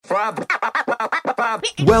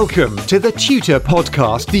Welcome to the Tutor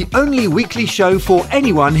Podcast, the only weekly show for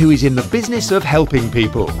anyone who is in the business of helping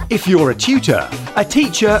people. If you're a tutor, a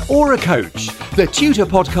teacher, or a coach, the Tutor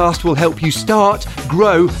Podcast will help you start,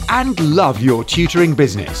 grow, and love your tutoring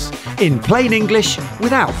business. In plain English,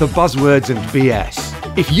 without the buzzwords and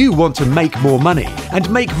BS. If you want to make more money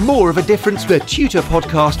and make more of a difference, the Tutor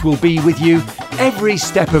Podcast will be with you every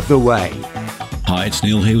step of the way. Hi, it's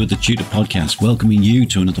Neil here with the Tutor Podcast, welcoming you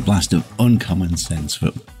to another blast of uncommon sense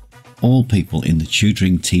for all people in the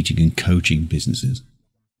tutoring, teaching and coaching businesses.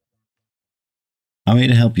 I'm here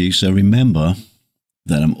to help you, so remember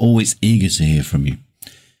that I'm always eager to hear from you.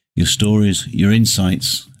 Your stories, your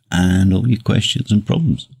insights and all your questions and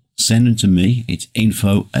problems. Send them to me. It's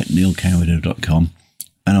info@neilcowardo.com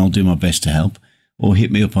and I'll do my best to help. Or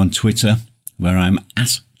hit me up on Twitter where I'm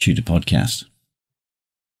 @TutorPodcast.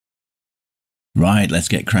 Right, let's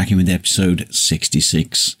get cracking with episode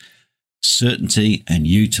 66, certainty and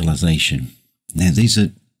utilization. Now, these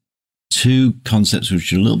are two concepts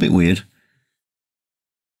which are a little bit weird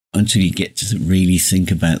until you get to really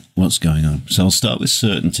think about what's going on. So I'll start with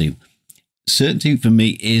certainty. Certainty for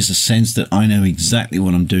me is a sense that I know exactly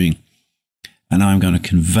what I'm doing and I'm going to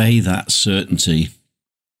convey that certainty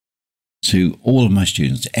to all of my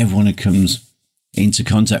students. Everyone who comes into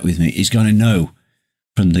contact with me is going to know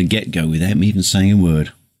from the get-go, without me even saying a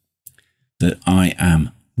word, that I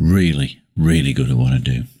am really, really good at what I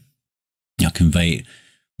do. I convey it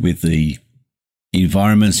with the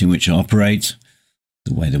environments in which I operate,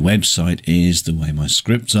 the way the website is, the way my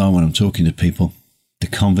scripts are when I'm talking to people, the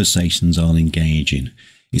conversations I'll engage in.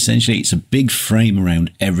 Essentially, it's a big frame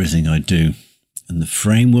around everything I do. And the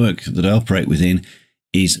framework that I operate within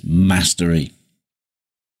is mastery.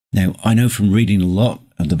 Now, I know from reading a lot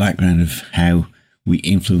of the background of how we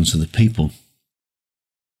influence other people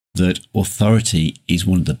that authority is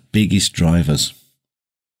one of the biggest drivers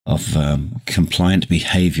of compliant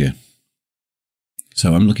behavior.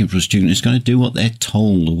 So I'm looking for a student who's going to do what they're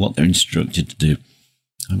told or what they're instructed to do.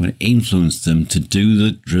 I'm going to influence them to do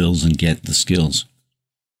the drills and get the skills.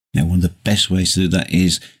 Now, one of the best ways to do that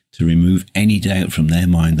is to remove any doubt from their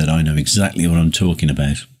mind that I know exactly what I'm talking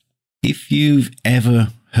about. If you've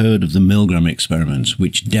ever heard of the Milgram experiment,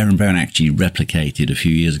 which Derren Brown actually replicated a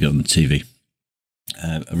few years ago on the TV,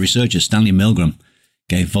 a researcher, Stanley Milgram,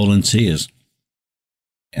 gave volunteers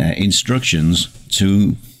instructions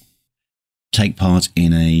to take part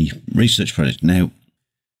in a research project. Now,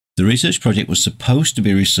 the research project was supposed to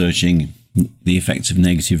be researching the effects of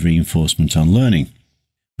negative reinforcement on learning,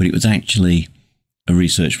 but it was actually a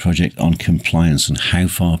research project on compliance and how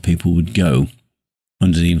far people would go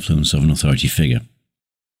under the influence of an authority figure.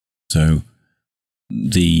 So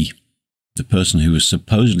the person who was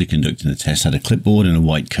supposedly conducting the test had a clipboard and a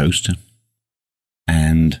white coat,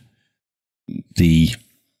 and the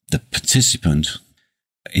participant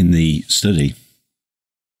in the study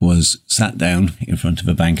was sat down in front of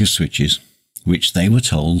a bank of switches, which they were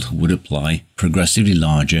told would apply progressively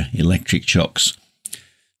larger electric shocks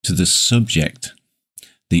to the subject,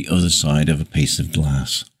 the other side of a piece of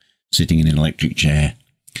glass, sitting in an electric chair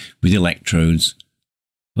with electrodes.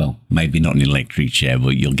 Well, maybe not an electric chair,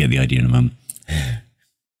 but you'll get the idea in a moment.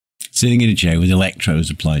 Sitting in a chair with electrodes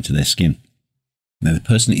applied to their skin. Now, the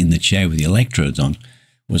person in the chair with the electrodes on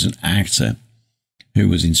was an actor who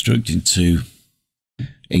was instructed to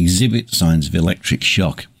exhibit signs of electric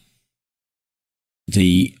shock.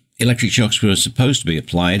 The electric shocks were supposed to be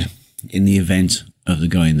applied in the event of the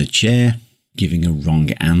guy in the chair giving a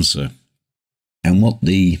wrong answer. And what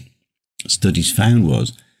the studies found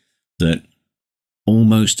was that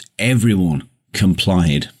almost everyone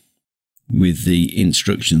complied with the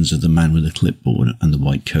instructions of the man with the clipboard and the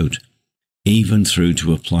white coat, even through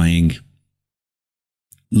to applying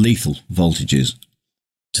lethal voltages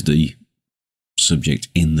to the subject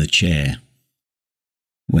in the chair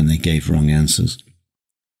when they gave wrong answers.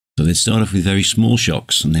 So they'd start off with very small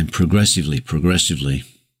shocks, and then progressively,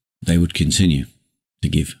 they would continue to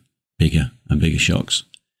give bigger and bigger shocks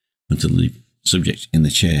until the subject in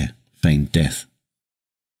the chair feigned death.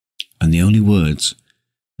 And the only words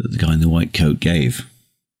that the guy in the white coat gave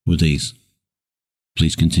were these: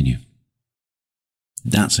 "Please continue."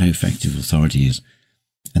 That's how effective authority is.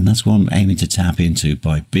 And that's what I'm aiming to tap into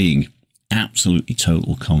by being absolutely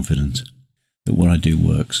total confident that what I do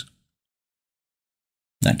works.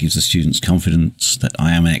 That gives the students confidence that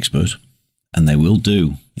I am an expert and they will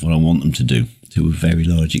do what I want them to do to a very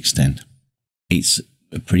large extent. It's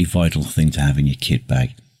a pretty vital thing to have in your kit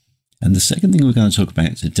bag. And the second thing we're going to talk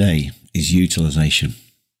about today is utilization.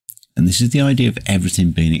 And this is the idea of everything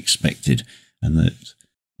being expected and that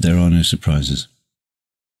there are no surprises.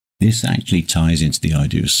 This actually ties into the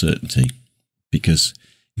idea of certainty, because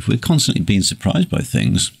if we're constantly being surprised by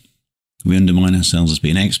things, we undermine ourselves as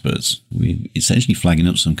being experts. We're essentially flagging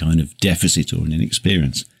up some kind of deficit or an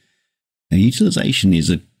inexperience. Now, utilization is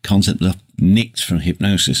a concept that I've nicked from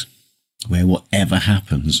hypnosis, where whatever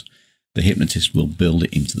happens, the hypnotist will build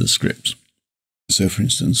it into the script. So, for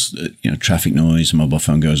instance, traffic noise, mobile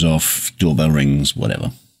phone goes off, doorbell rings,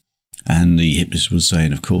 whatever. And the hypnotist was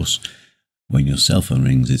saying, of course, when your cell phone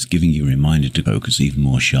rings, it's giving you a reminder to focus even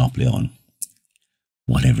more sharply on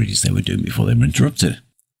whatever it is they were doing before they were interrupted.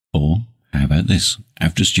 Or, how about this?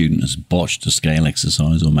 After a student has botched a scale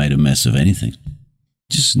exercise or made a mess of anything,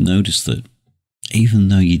 just notice that even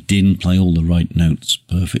though you didn't play all the right notes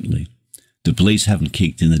perfectly, the police haven't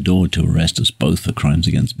kicked in the door to arrest us both for crimes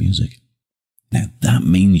against music. Now, that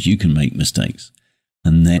means you can make mistakes,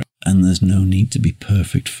 and there's no need to be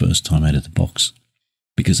perfect first time out of the box,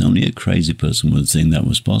 because only a crazy person would think that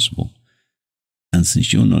was possible. And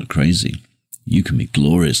since you're not crazy, you can be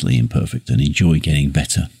gloriously imperfect and enjoy getting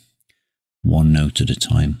better, one note at a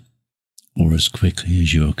time, or as quickly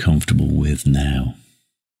as you're comfortable with now.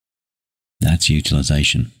 That's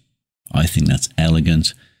utilization. I think that's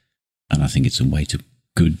elegant, and I think it's a way to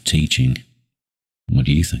good teaching. What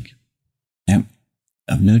do you think? Now,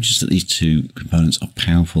 I've noticed that these two components are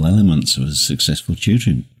powerful elements of a successful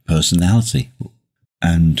tutoring: personality.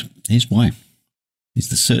 And here's why. It's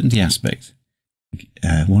the certainty aspect.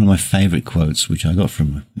 One of my favourite quotes, which I got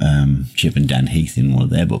from Chip and Dan Heath in one of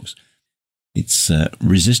their books, it's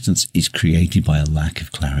resistance is created by a lack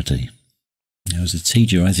of clarity. Now, as a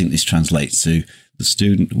teacher, I think this translates to the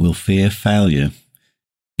student will fear failure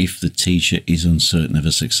if the teacher is uncertain of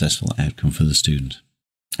a successful outcome for the student.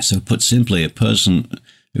 So put simply, a person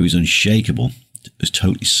who is unshakable, is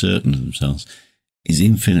totally certain of themselves, is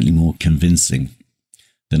infinitely more convincing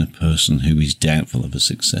than a person who is doubtful of a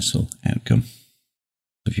successful outcome.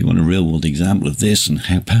 If you want a real-world example of this and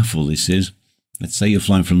how powerful this is, let's say you're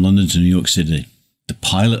flying from London to New York City. The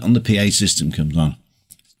pilot on the PA system comes on.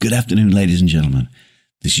 Good afternoon, ladies and gentlemen.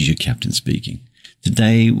 This is your captain speaking.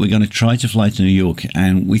 Today, we're going to try to fly to New York,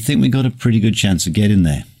 and we think we've got a pretty good chance of getting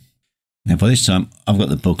there. Now, by this time, I've got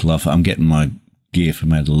the buckle off, I'm getting my gear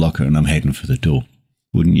from out of the locker, and I'm heading for the door.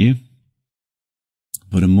 Wouldn't you?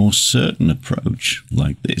 But a more certain approach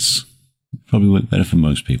like this would probably work better for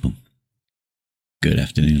most people. Good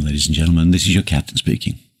afternoon, ladies and gentlemen. This is your captain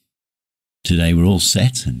speaking. Today, we're all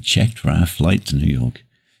set and checked for our flight to New York.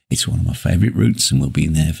 It's one of my favourite routes, and we'll be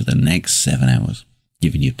in there for the next 7 hours,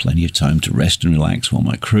 giving you plenty of time to rest and relax while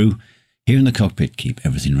my crew here in the cockpit keep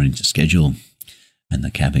everything running to schedule, and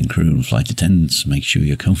the cabin crew and flight attendants make sure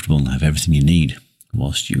you're comfortable and have everything you need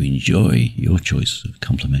whilst you enjoy your choice of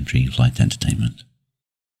complimentary flight entertainment.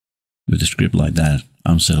 With a script like that,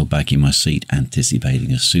 I'm settled back in my seat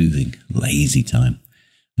anticipating a soothing, lazy time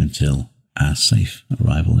until our safe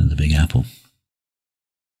arrival in the Big Apple.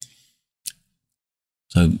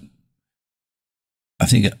 So I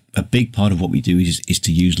think a big part of what we do is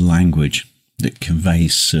to use language that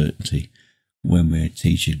conveys certainty when we're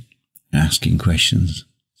teaching, asking questions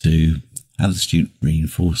to have the student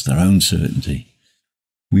reinforce their own certainty.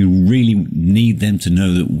 We really need them to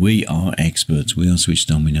know that we are experts, we are switched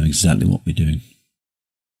on, we know exactly what we're doing.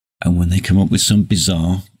 And when they come up with some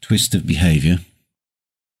bizarre twist of behaviour,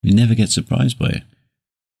 we never get surprised by it.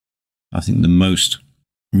 I think the most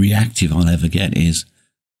reactive I'll ever get is,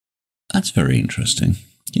 "That's very interesting.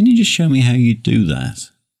 Can you just show me how you do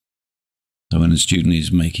that?" So when a student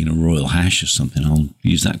is making a royal hash or something, I'll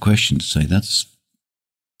use that question to say, "That's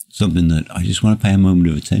something that I just want to pay a moment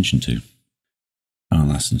of attention to." And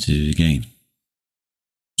I'll ask them to do it again.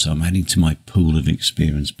 So I'm adding to my pool of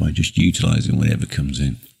experience by just utilising whatever comes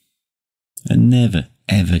in. And never,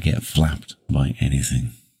 ever get flapped by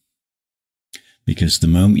anything. Because the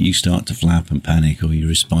moment you start to flap and panic, or you're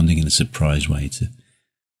responding in a surprised way to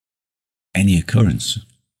any occurrence,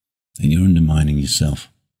 then you're undermining yourself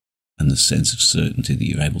and the sense of certainty that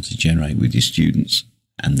you're able to generate with your students,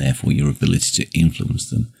 and therefore your ability to influence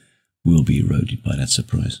them will be eroded by that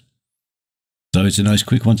surprise. So it's a nice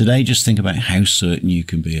quick one today. Just think about how certain you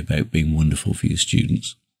can be about being wonderful for your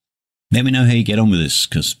students. Let me know how you get on with this,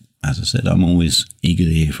 because, as I said, I'm always eager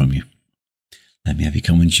to hear from you. Let me have your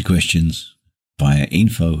comments, your questions via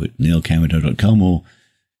info@neilcamerdo.com, or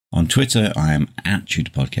on Twitter, I am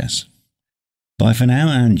 @TutorPodcast. Bye for now,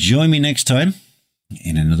 and join me next time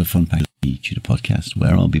in another fun-packed Tutor Podcast,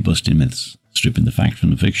 where I'll be busting myths, stripping the fact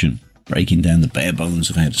from the fiction, breaking down the bare bones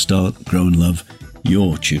of how to start, grow and love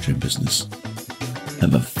your tutoring business.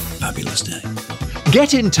 Have a fabulous day.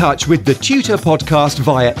 Get in touch with the Tutor Podcast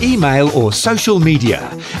via email or social media,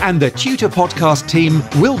 and the Tutor Podcast team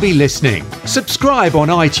will be listening. Subscribe on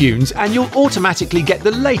iTunes and you'll automatically get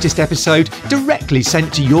the latest episode directly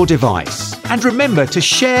sent to your device. And remember to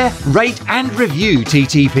share, rate and review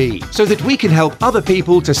TTP so that we can help other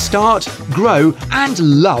people to start, grow and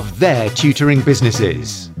love their tutoring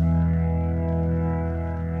businesses.